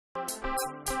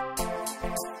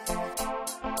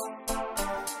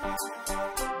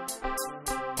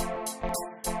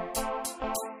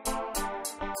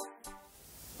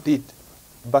Did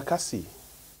Bakassi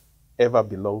ever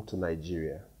belong to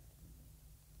Nigeria?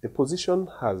 The position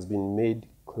has been made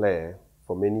clear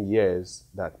for many years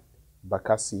that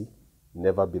Bakassi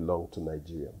never belonged to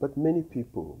Nigeria. But many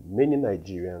people, many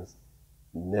Nigerians,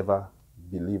 never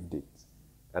believed it.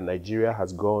 And Nigeria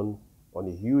has gone on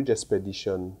a huge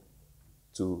expedition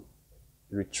to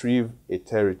retrieve a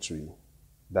territory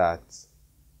that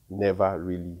never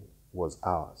really was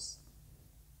ours.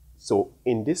 So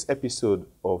in this episode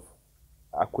of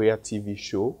Akweya TV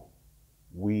show,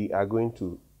 we are going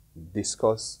to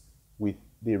discuss with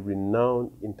the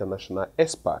renowned international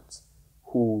experts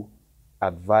who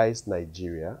advised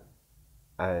Nigeria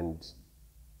and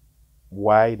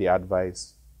why the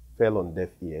advice fell on deaf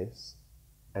ears,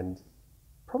 and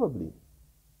probably,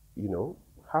 you know,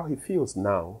 how he feels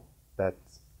now that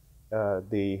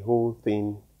the whole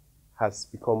thing has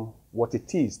become what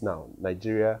it is now.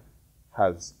 Nigeria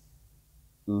has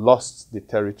lost the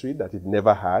territory that it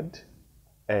never had,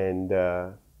 and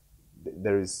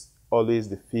there is always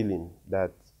the feeling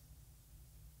that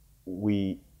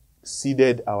we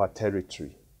ceded our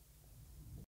territory.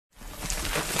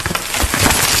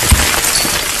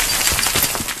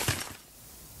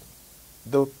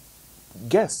 The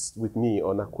guest with me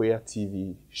on Akweya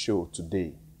TV show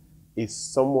today is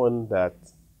someone that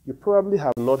you probably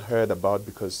have not heard about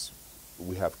because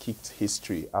we have kicked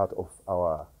history out of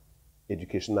our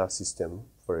educational system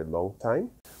for a long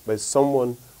time, but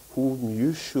someone whom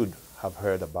you should have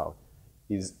heard about.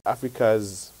 Is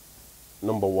Africa's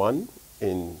 #1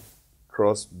 in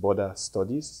cross-border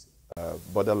studies,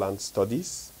 borderland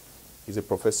studies. He's a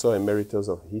Professor Emeritus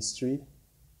of History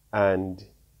and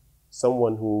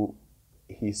someone who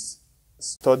his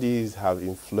studies have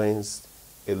influenced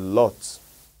a lot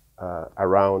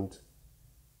around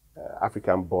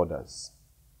African borders.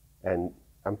 And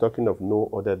I'm talking of no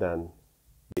other than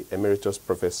the Emeritus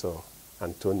Professor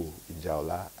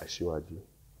Ijaola Asiwaju.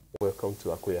 Welcome to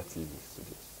Akweya TV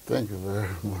studio. Thank you very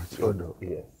much, Odo.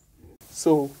 Yes.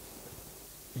 So,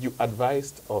 you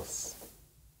advised us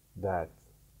that,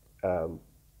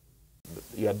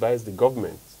 you advised the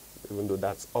government, even though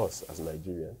that's us as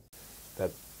Nigerians,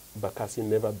 that Bakassi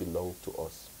never belonged to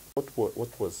us. What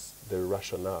was the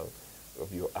rationale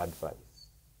of your advice?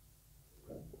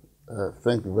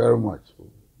 Thank you very much.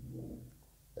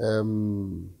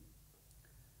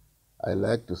 I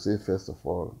like to say, first of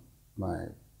all,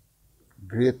 my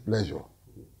great pleasure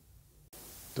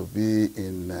to be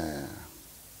in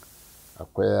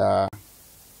Akweya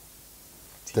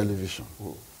television.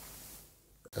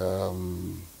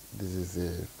 This is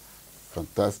a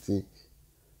fantastic,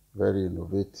 very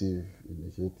innovative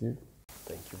initiative.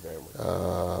 Thank you very much.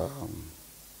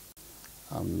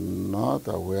 I'm not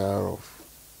aware of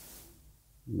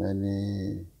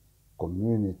many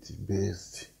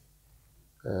community-based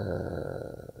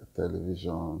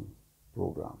television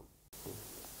program.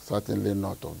 Certainly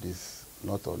not on this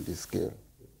scale.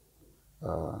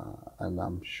 And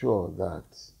I'm sure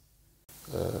that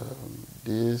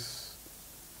this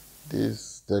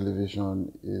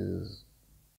television is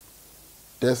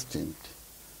destined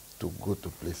to go to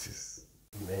places.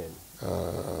 Amen.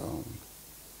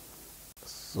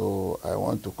 So I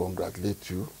want to congratulate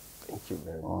you. Thank you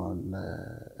very much. On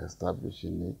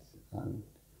establishing it, and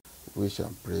wish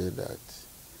and pray that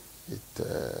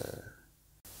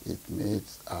it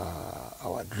meets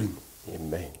our dream.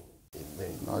 Amen.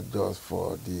 Amen. Not just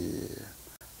for the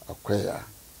Akweya,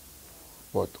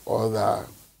 but other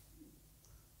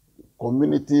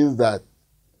communities that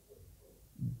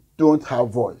don't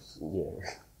have voice.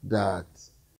 Yeah. That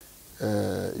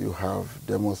you have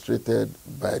demonstrated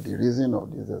by the reason of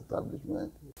this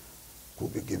establishment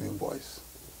could be giving voice.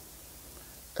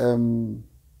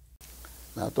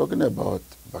 Now, talking about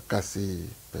Bakassi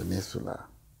Peninsula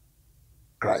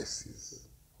crisis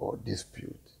or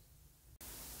dispute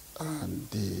and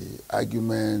the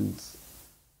arguments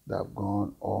that have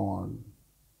gone on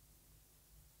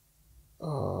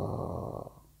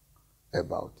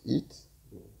about it,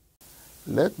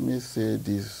 let me say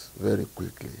this very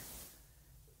quickly,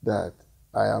 that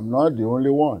I am not the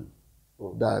only one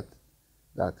that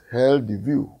held the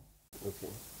view,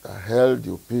 that held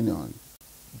the opinion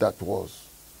that was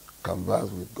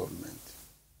canvassed with government,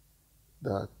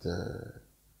 that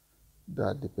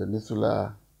the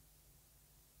peninsula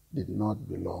did not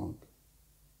belong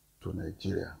to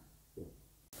Nigeria.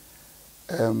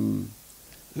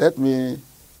 Let me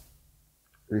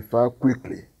refer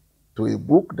quickly to a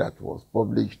book that was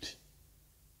published,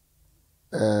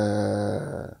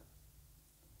 I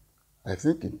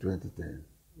think in 2010,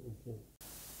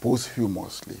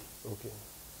 posthumously,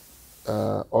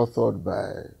 authored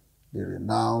by the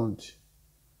renowned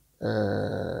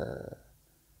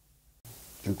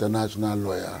international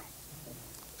lawyer,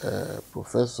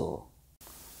 Professor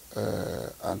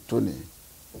Anthony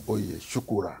Oye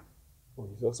Shukura. Oh,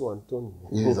 he's also Anthony.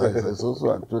 He's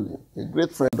also Anthony, a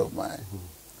great friend of mine.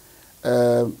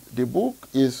 The book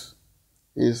is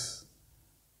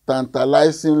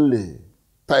tantalizingly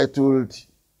titled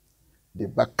The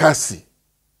Bakassi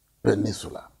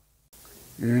Peninsula,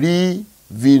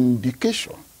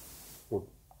 Revindication,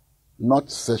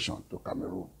 not cession to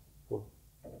Cameroon.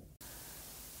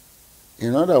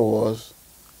 In other words,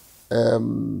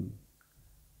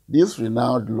 this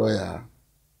renowned lawyer,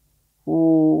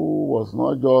 who was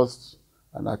not just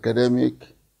an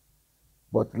academic,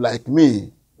 but like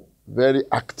me, very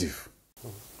active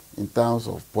in terms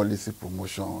of policy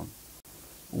promotion.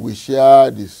 We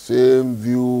share the same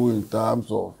view in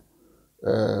terms of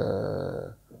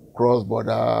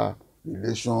cross-border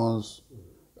relations,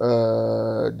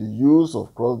 the use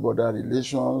of cross-border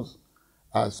relations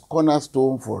as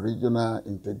cornerstone for regional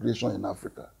integration in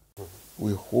Africa.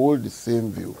 We hold the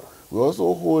same view. We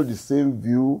also hold the same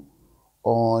view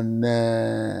on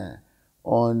the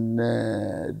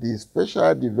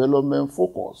special development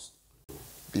focus,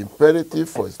 the imperative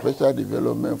for a special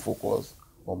development focus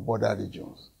on border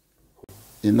regions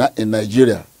in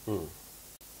Nigeria,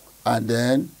 and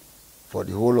then for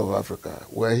the whole of Africa,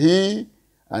 where he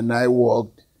and I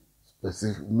worked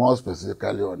more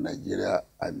specifically on Nigeria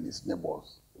and its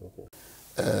neighbors.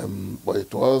 But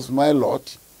it was my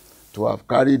lot to have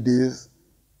carried this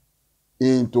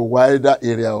into wider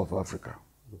area of Africa.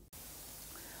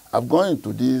 I've gone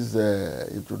into this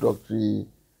introductory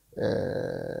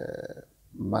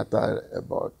matter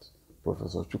about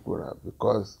Professor Shukura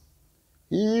because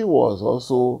he was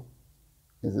also,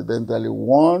 incidentally,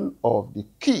 one of the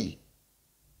key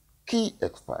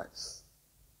experts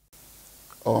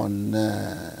on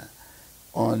the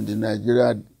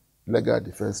Nigerian legal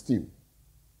defense team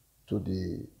to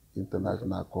the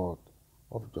International Court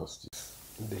of Justice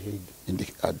in The Hague.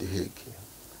 At The Hague. Yeah.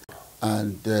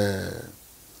 And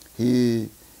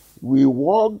we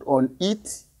worked on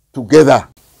it together.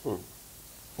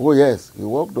 Oh yes, we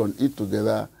worked on it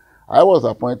together. I was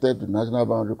appointed to the National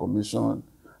Boundary Commission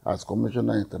as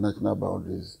Commissioner of International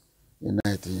Boundaries in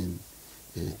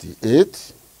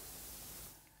 1988.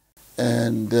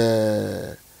 And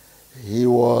he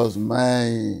was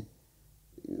my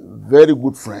very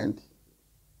good friend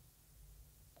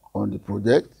on the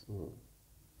project.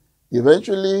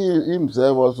 Eventually, he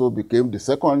himself also became the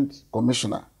second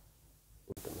commissioner.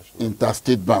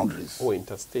 Interstate boundaries. Oh,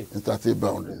 interstate. Interstate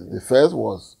boundaries. The first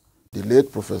was the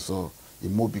late Professor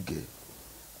Imobige.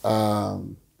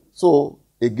 So,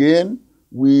 again,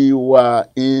 we were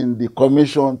in the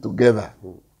commission together.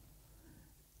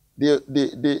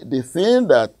 The thing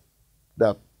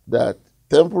that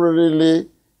temporarily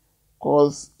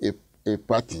caused a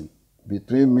parting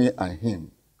between me and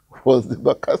him was the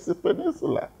Bakassi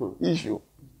Peninsula issue.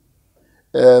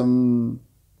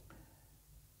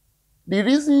 The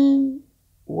reason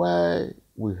why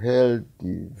we held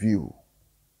the view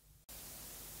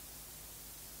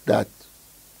that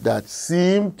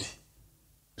seemed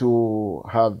to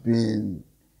have been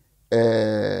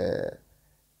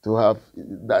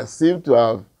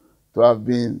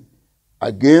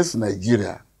against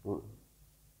Nigeria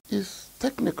is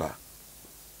technical,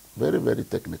 very, very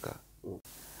technical.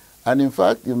 And in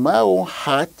fact, in my own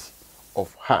heart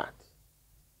of heart,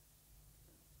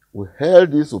 we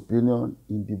held this opinion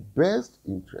in the best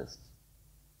interest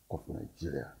of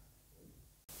Nigeria.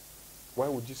 Why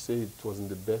would you say it was in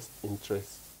the best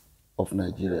interest of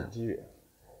Nigeria?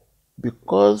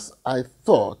 Because I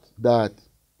thought that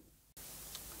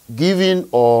given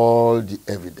all the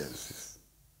evidences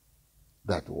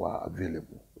that were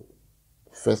available,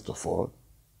 first of all,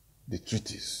 the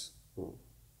treaties,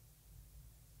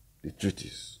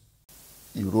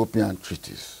 European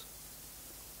treaties,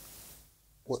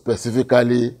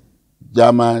 specifically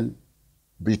German,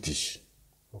 British,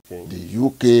 the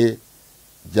UK,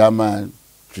 German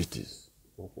treaties.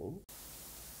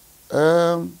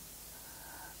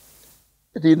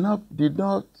 Did not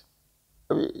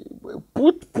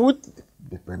put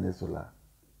the peninsula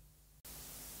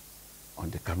on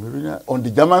the Cameroonian, on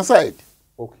the German side.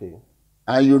 Okay.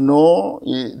 And you know,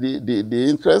 the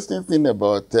interesting thing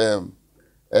about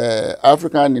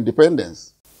African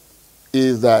independence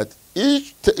is that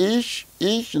each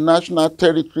national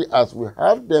territory as we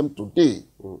have them today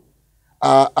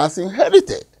are as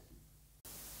inherited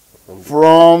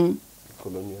from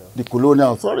the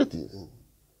colonial authorities.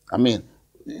 I mean,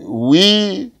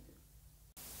 we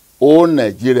own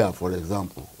Nigeria, for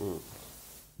example.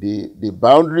 The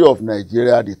boundary of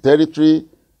Nigeria, the territory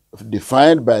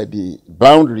defined by the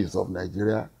boundaries of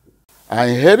Nigeria are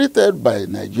inherited by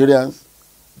Nigerians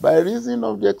by reason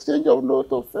of the exchange of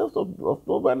notes of 1st of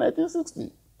October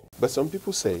 1960. But some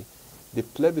people say the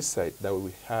plebiscite that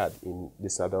we had in the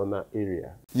Sardauna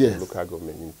area, Yes. local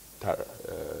government in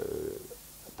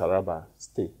Taraba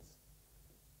State,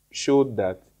 showed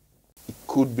that it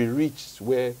could be reached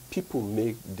where people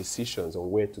make decisions on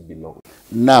where to belong.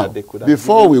 Now,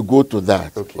 before we go to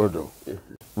that, okay.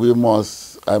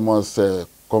 I must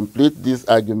complete this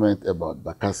argument about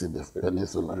Bakassi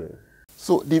Peninsula. Yeah.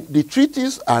 So the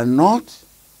treaties are not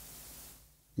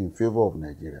in favor of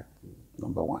Nigeria,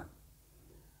 number one.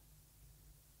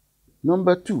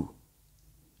 Number two,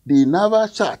 the naval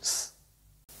charts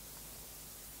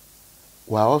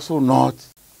were also not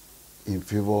in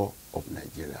favor of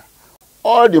Nigeria.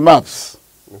 All the maps,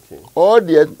 Okay. all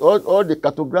the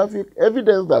cartographic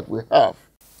evidence that we have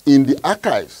in the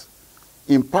archives,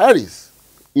 in Paris,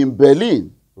 in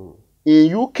Berlin,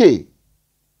 in UK,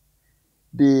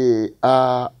 they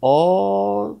are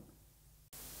all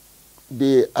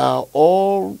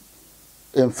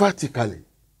emphatically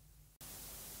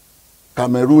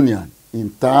Cameroonian in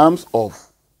terms of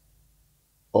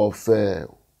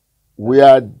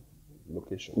where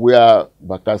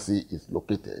Bakassi is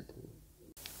located.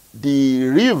 The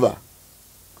river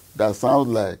that sounds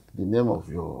like the name of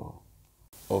your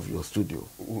studio,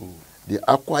 the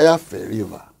Akweya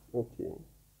River, Okay.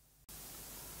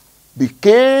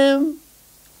 became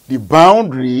the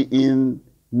boundary in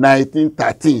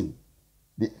 1913,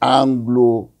 the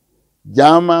Anglo-German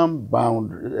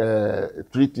boundary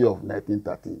Treaty of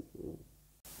 1913,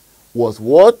 was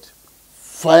what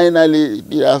finally,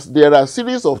 there are a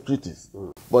series of treaties,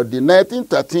 but the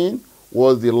 1913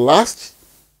 was the last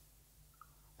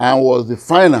and was the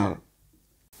final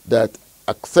that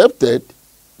accepted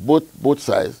both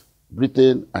sides,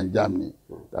 Britain and Germany,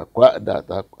 that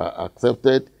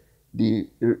accepted the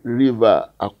river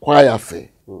Akweya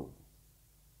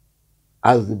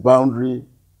as the boundary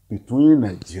between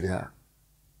Nigeria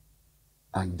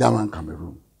and German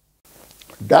Cameroon.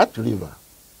 That river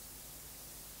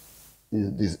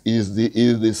is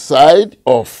the side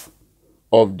of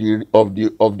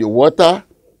the water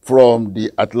from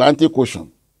the Atlantic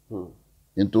Ocean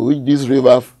into which this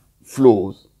river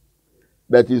flows,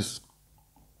 that is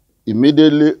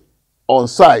immediately on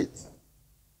site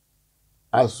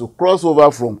as to cross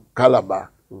over from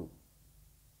Calabar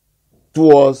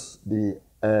towards the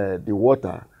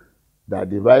water that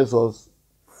divides us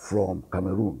from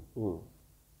Cameroon.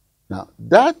 Now,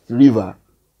 that river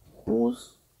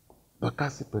puts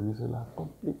Bakassi Peninsula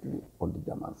completely on the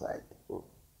German side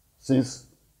since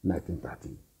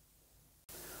 1913.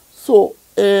 So,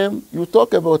 you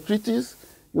talk about treaties,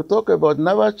 you talk about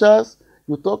naval charts,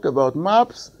 you talk about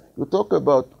maps, you talk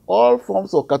about all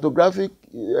forms of cartographic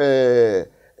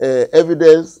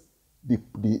evidence. The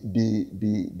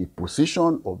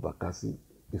position of Bakassi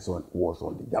was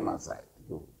on the German side.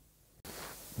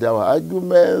 There were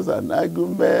arguments and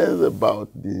arguments about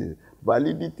the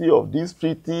validity of these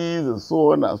treaties and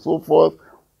so on and so forth,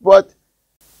 but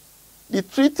the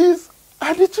treaties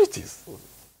are the treaties.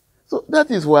 So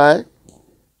that is why,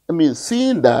 I mean,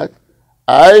 seeing that,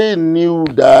 I knew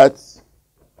that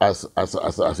as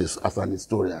an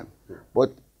historian,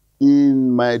 but in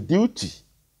my duty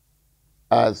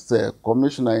as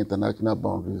Commissioner International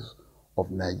Boundaries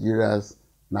of Nigeria's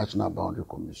National Boundary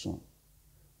Commission,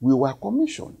 we were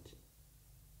commissioned.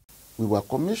 We were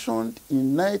commissioned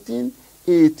in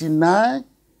 1989,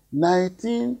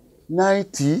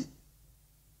 1990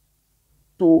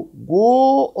 to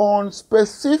go on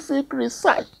specific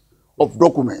research of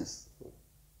documents.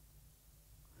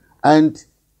 And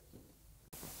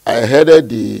I headed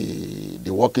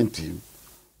the working team,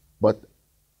 but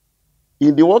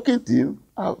in the working team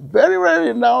are very, very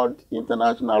renowned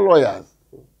international lawyers.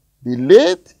 The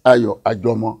late Ayo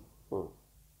Ajomo,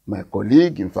 my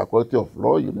colleague in Faculty of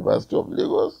Law, University of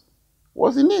Lagos,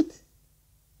 was in it.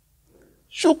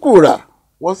 Shukura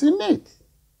was in it.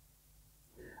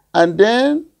 And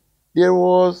then there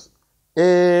was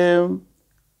Dr.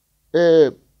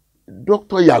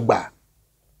 Yagba,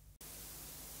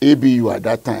 ABU at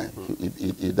that time.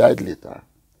 He died later.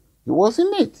 He was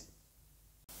in it.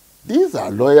 These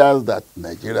are lawyers that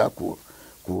Nigeria could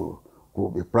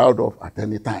be proud of at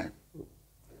any time.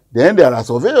 Then there are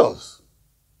surveyors.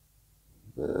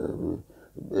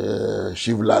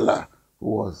 Shivlala, who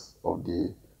was of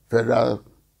the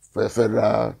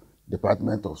Federal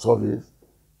Department of Surveys,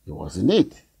 he was in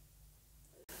it.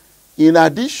 In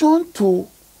addition to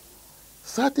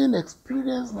certain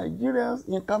experienced Nigerians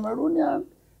in Cameroonian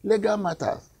legal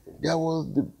matters, there was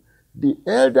the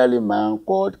elderly man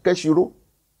called Keshiro,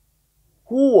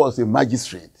 who was a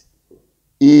magistrate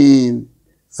in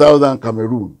southern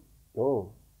Cameroon.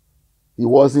 Oh. He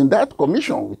was in that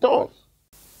commission with us.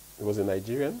 He was a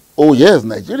Nigerian? Oh, yes,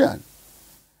 Nigerian.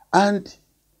 And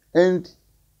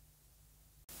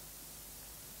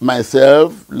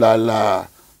myself, Lala,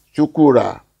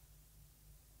 Chukura,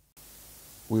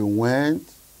 we went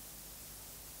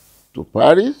to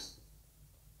Paris,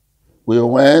 we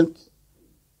went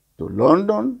to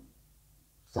London,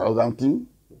 Southampton,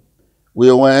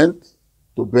 we went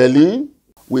to Berlin,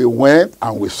 we went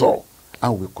and we saw,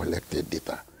 and we collected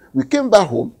data. We came back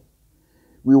home,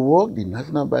 we worked in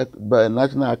National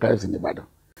Archives in Ibadan,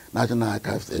 National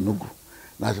Archives in Enugu,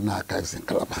 National Archives in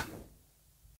Calabar.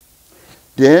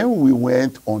 Then we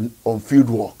went on field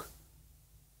work,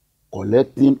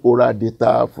 collecting oral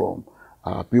data from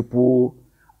our people,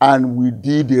 and we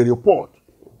did a report.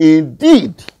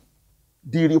 Indeed,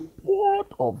 the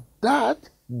report of that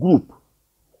group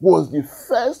was the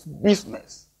first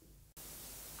business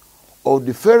of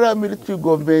the federal military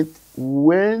government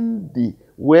when the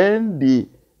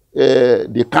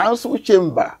council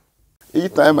chamber,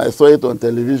 each time I saw it on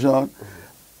television,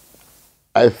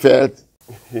 I felt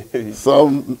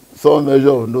some measure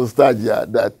of nostalgia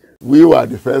that we were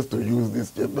the first to use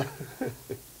this chamber.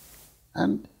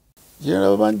 And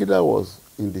General Babangida was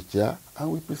in the chair,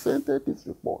 and we presented this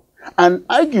report and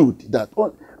argued that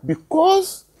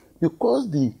because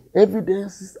the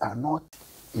evidences are not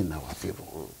in our favor.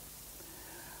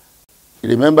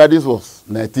 Remember, this was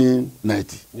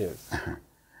 1990. Yes.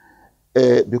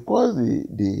 Because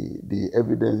the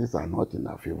evidences are not in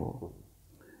our favor,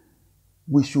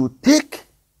 we should take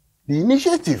the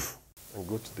initiative and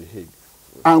go to the Hague.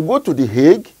 And go to the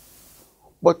Hague,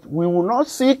 but we will not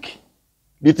seek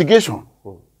litigation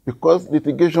because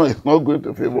litigation is not going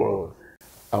to favor us.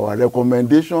 Our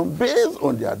recommendation, based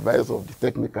on the advice of the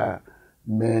technical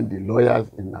men, the lawyers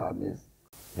in our midst,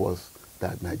 was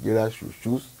that Nigeria should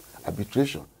choose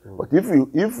arbitration. But if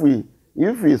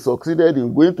we succeeded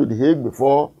in going to the Hague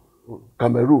before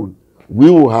Cameroon, we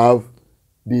will have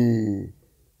the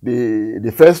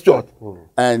first shot.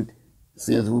 And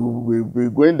since we will be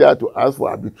going there to ask for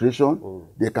arbitration,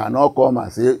 they cannot come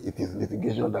and say it is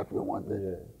litigation that we wanted.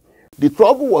 Yeah. The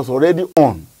trouble was already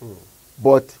on,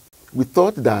 but we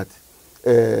thought that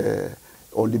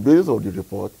on the basis of the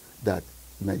report that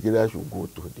Nigeria should go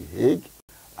to the Hague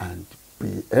and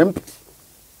preempt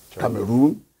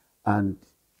Cameroon and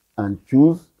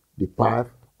choose the path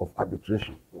of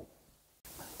arbitration.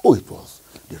 Oh,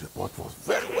 the report was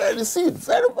very well received,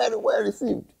 very, very well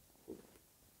received.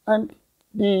 And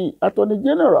the Attorney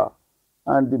General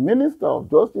and the Minister of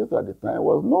Justice at the time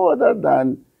was no other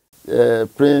than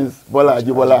Prince Bola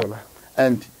Ajibola.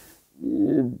 And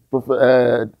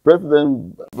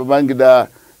President Babangida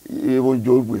even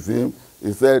joked with him.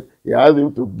 He said he asked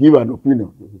him to give an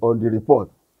opinion on the report.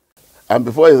 And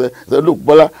before he said, look,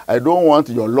 Bola, I don't want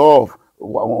your law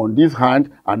on this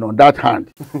hand and on that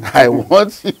hand. I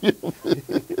want you.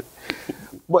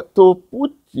 But to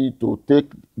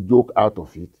take joke out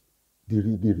of it, the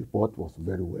report was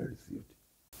very well received.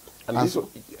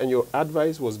 And your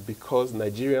advice was because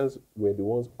Nigerians were the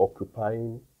ones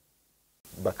occupying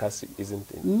Bakassi,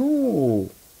 isn't it? No.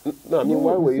 No, I mean,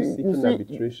 why were you seeking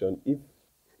arbitration?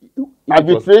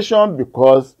 Arbitration,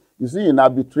 because, you see, in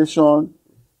arbitration,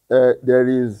 there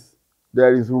is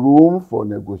room for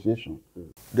negotiation.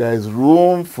 There is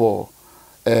room for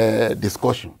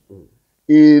discussion.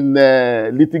 In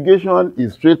litigation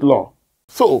is straight law.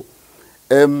 So,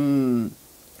 and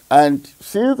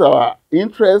since our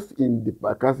interest in the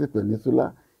Bakassi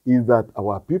Peninsula is that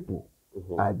our people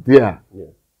are there,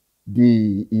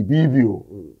 the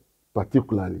Ibibio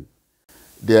particularly,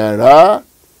 there are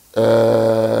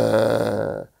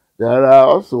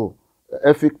also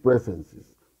ethnic presences,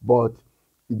 but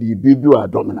the Ibibio are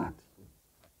dominant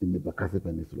in the Bakassi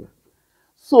Peninsula.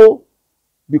 So,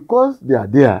 because they are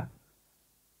there,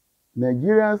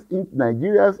 Nigeria's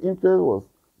interest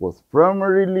was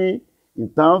primarily, in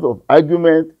terms of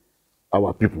argument,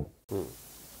 our people.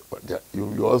 But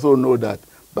you also know that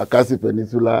Bakassi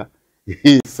Peninsula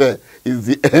is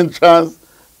the entrance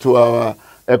to our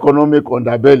economic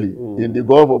underbelly in the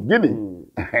Gulf of Guinea.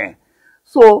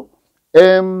 So,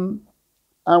 and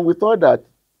we thought that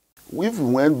if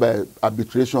we went by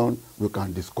arbitration, we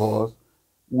can discuss.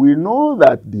 We know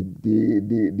that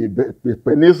the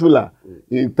peninsula,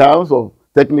 in terms of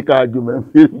technical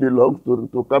argument, belongs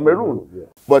to Cameroon.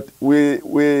 But we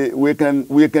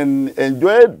can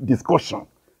enjoy discussion,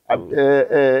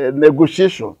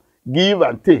 negotiation, give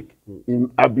and take in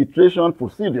arbitration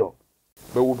procedure.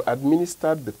 But we've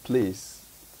administered the place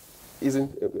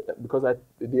isn't because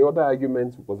the other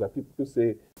argument was that people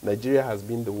say Nigeria has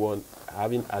been the one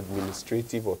having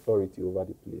administrative authority over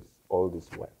the place all this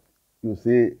while. You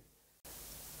see,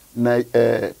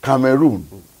 Cameroon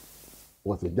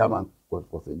was a German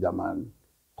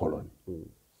colony,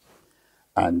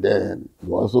 and then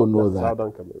you also know that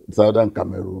Southern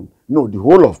Cameroon. No, the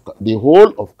whole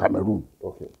of Cameroon.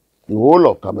 Okay. The whole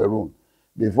of Cameroon,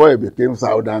 before it became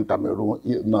Southern Cameroon,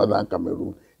 Northern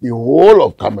Cameroon, the whole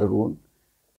of Cameroon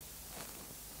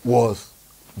was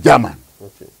German.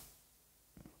 Okay.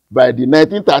 By the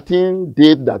 1913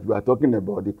 date that we are talking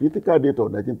about, the critical date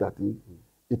of 1913,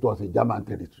 it was a German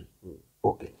territory.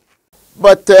 Okay.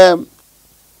 But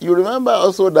you remember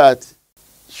also that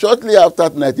shortly after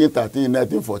 1913,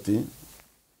 1914,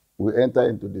 we entered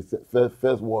into the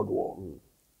First World War,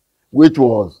 which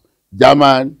was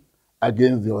German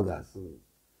against the others.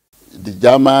 The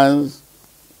Germans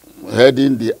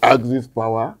heading the Axis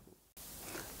power,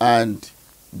 and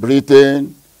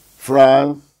Britain,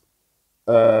 France,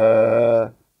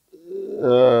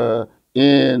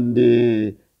 in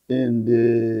the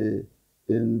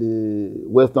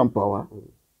Western power.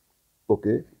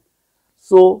 Okay,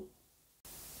 so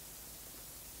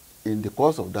in the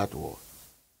course of that war,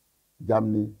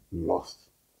 Germany lost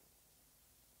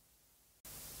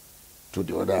to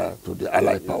the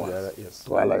Allied powers,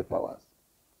 to Allied powers,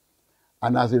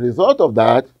 and as a result of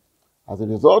that, as a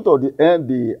result of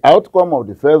the outcome of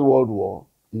the First World War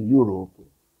in Europe,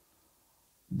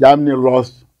 Germany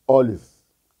lost all its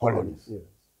colonies. Yes.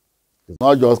 It's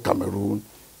not just Cameroon,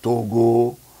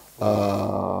 Togo,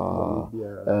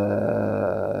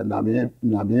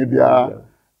 Namibia,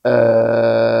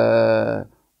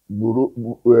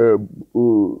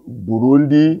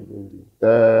 Burundi,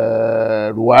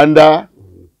 Rwanda.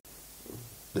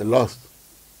 They lost.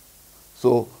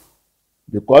 So,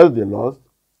 because they lost,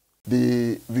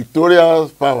 the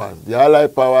victorious powers, the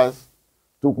Allied powers,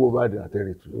 took over their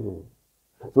territory.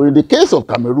 So in the case of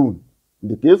Cameroon,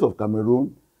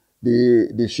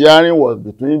 the sharing was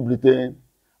between Britain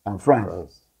and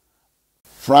France.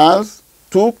 France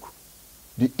took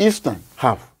the eastern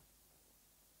half,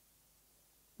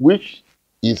 which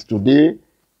is today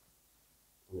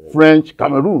French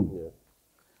Cameroon.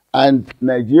 And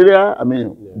Nigeria,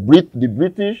 the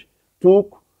British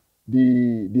took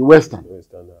the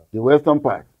western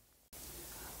part,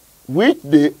 which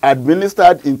they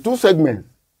administered in two segments.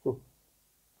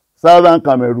 Southern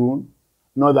Cameroon,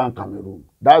 Northern Cameroon.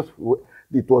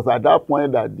 It was at that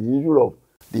point that the issue of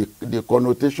the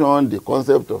connotation, the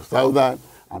concept of Southern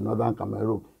and Northern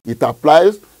Cameroon, it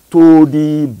applies to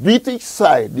the British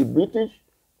side, the British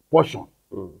portion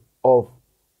of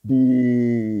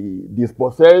the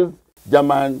dispossessed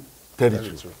German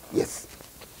territory. Yes.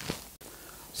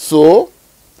 So,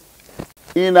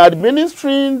 in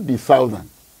administering the Southern,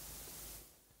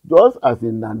 just as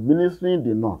in administering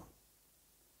the North,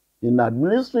 in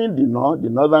administering the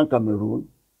Northern Cameroon,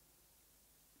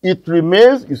 it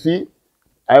remains, you see,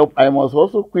 I must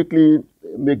also quickly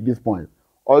make this point.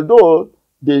 Although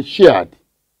they shared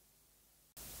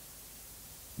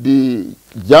the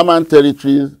German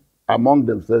territories among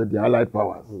themselves, the Allied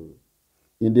powers.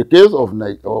 In the case of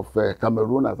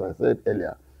Cameroon, as I said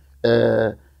earlier,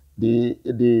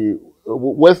 the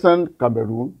Western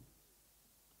Cameroon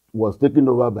was taken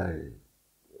over by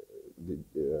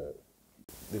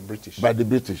the British.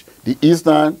 The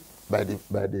Eastern by the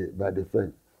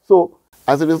French. So,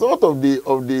 as a result of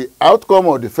the outcome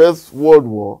of the First World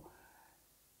War,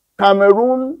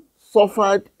 Cameroon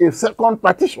suffered a second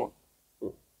partition.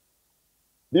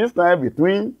 This time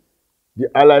between the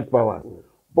Allied powers.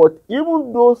 But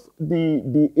even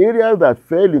the areas that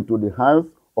fell into the hands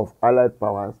of Allied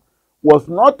powers was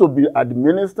not to be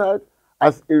administered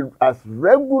as their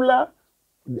regular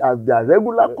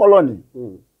colony.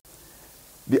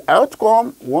 The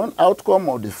one outcome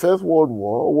of the First World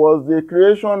War was the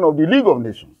creation of the League of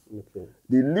Nations.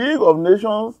 The League of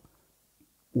Nations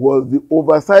was the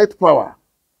oversight power,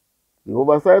 the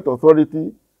oversight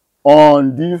authority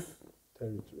on these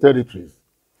territories.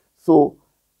 So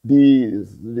the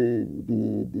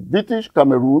British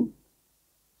Cameroon,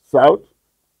 South,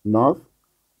 North,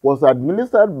 was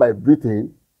administered by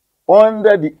Britain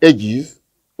under the aegis,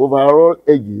 overall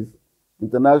aegis,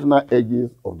 international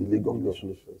aegis of the League of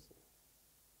Nations.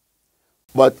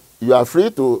 But you are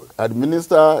free to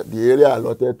administer the area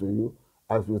allotted to you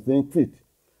as you think fit.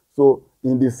 So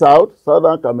in the South,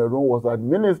 Southern Cameroon was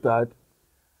administered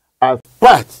as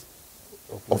part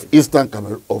of Eastern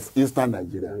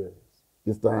Nigeria,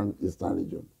 Eastern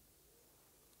region.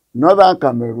 Northern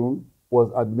Cameroon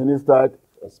was administered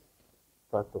as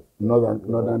part of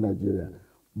Northern Nigeria.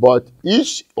 But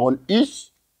the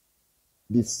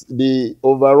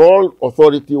overall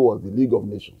authority was the League of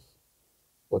Nations.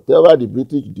 Whatever the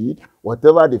British did,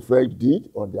 whatever the French did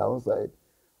on their own side,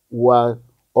 was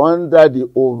under the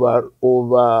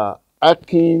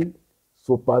overarching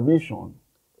supervision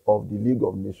of the League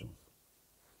of Nations.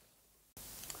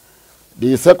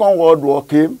 The Second World War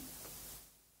came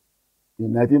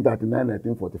in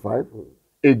 1939-1945.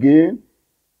 Again,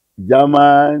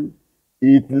 German,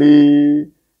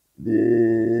 Italy,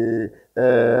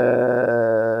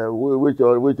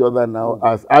 which other now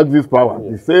as Axis powers,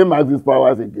 the same Axis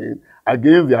powers again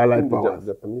against the Allied powers.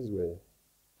 The Japanese were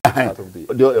part of the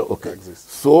okay. Axis.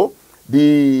 So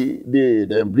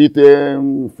the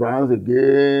Britain, France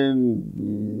again,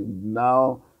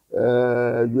 now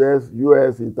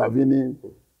US intervening.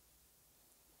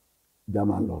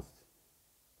 German lost.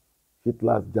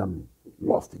 Hitler's Germany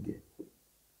lost again.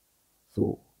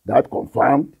 So that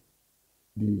confirmed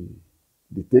the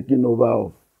taking over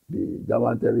of the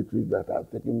German territories that are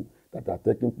taking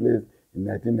place in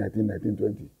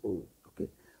 1919-1920. Okay.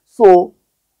 So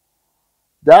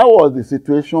that was the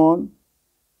situation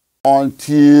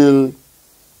until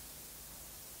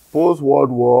post-World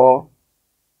War,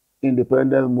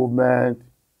 independence movement.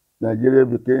 Nigeria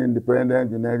became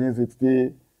independent in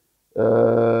 1960.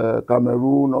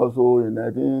 Cameroon also in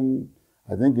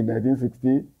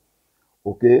 1960.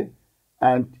 Okay,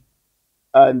 and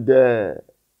at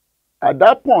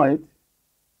that point,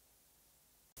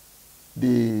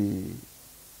 the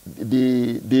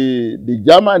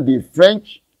German, the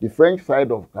French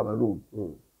side of Cameroon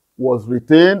was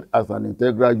retained as an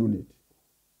integral unit.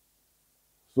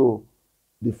 So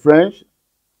the French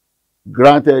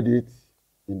granted it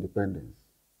independence.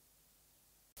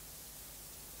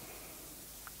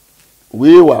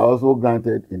 We were also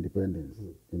granted independence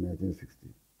in 1960.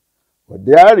 But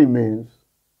there remains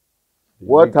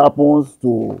what happens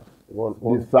to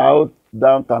the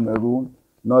southern Cameroon,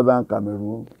 northern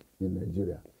Cameroon in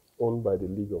Nigeria. Owned by the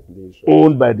League of Nations.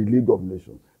 Owned by the League of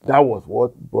Nations. That was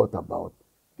what brought about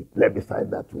the plebiscite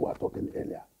that we were talking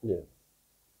earlier. Yeah.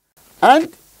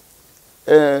 And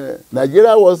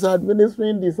Nigeria was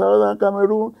administering the southern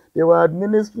Cameroon. They were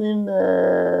administering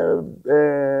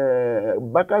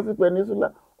Bakassi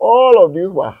Peninsula. All of these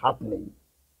were happening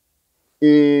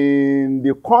in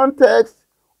the context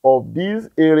of these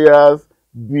areas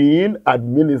being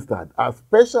administered as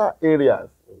special areas.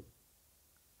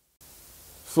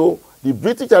 So the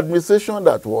British administration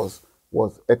that was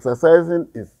exercising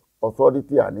its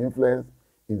authority and influence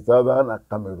in southern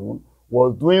Cameroon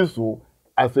was doing so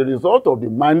as a result of the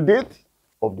mandate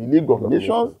of the League of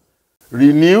Nations,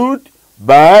 renewed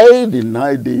by the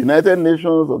United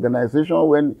Nations organization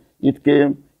when it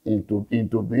came into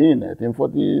being in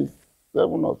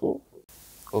 1947 or so.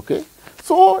 Okay,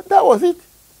 so that was it.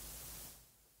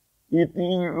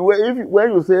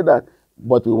 When you say that,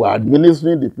 but we were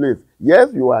administering the place,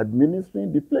 yes, you were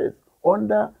administering the place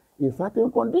under a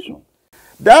certain condition.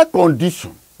 That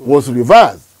condition was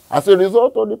reversed as a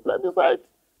result of the plebiscite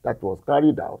that was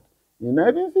carried out in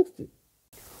 1960.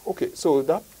 Okay, so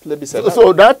that plebiscite...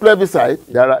 So that plebiscite,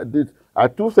 there are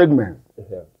two segments.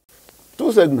 Yeah.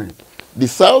 Two segments. The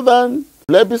southern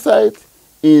plebiscite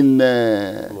in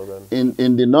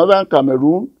the northern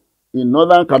Cameroon,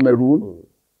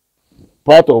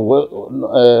 part of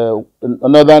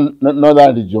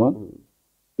northern region,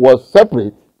 was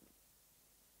separate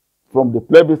from the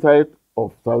plebiscite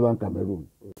of southern Cameroon.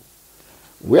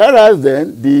 Whereas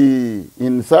then,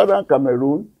 in southern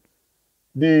Cameroon,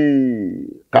 the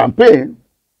campaign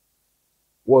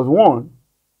was won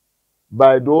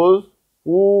by those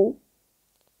who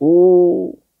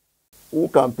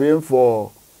campaigned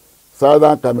for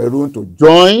southern Cameroon to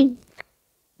join,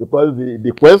 because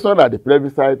the question at the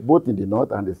plebiscite, both in the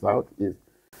north and the south, is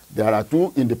there are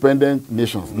two independent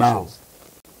nations now,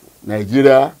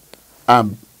 Nigeria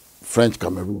and French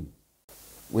Cameroon,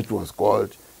 which was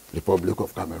called Republic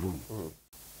of Cameroon,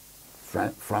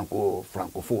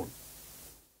 Francophone.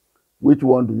 Which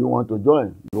one do you want to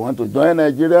join? You want to join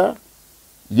Nigeria?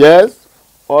 Yes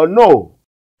or no?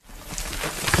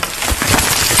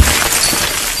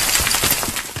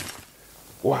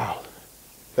 Wow.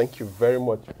 Thank you very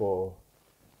much for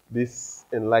this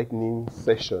enlightening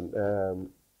session.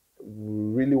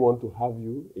 We really want to have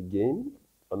you again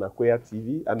on Akweya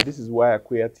TV, and this is why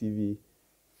Akweya TV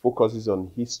focuses on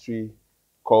history,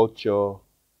 culture,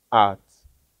 art,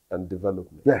 and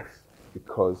development. Yes.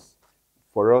 Because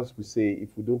for us, we say, if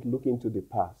we don't look into the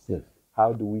past, yes,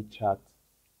 how do we chart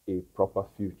a proper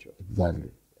future? Exactly.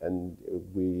 And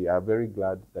we are very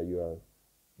glad that you are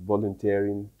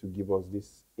volunteering to give us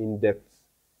this in-depth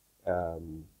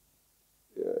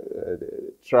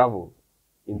travel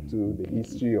into the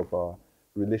history of our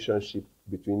relationship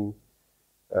between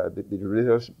the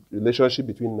relationship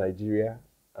between Nigeria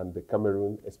and the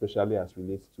Cameroon, especially as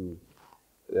relates to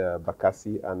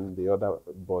Bakassi and the other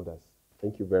borders.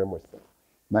 Thank you very much, sir.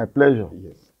 My pleasure.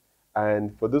 Yes.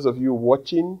 And for those of you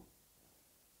watching,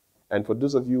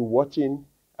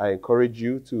 I encourage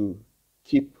you to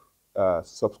keep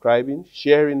subscribing,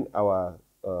 sharing our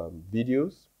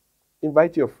videos.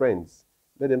 Invite your friends.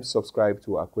 Let them subscribe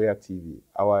to Akweya TV.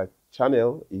 Our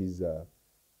channel is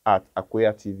at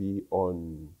Akweya TV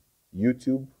on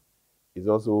YouTube. It's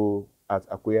also at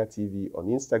Akweya TV on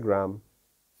Instagram,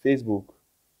 Facebook,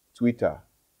 Twitter.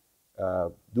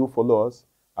 Do follow us.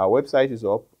 Our website is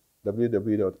up,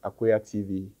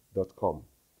 www.akweyatv.com.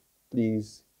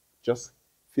 Please just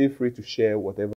feel free to share whatever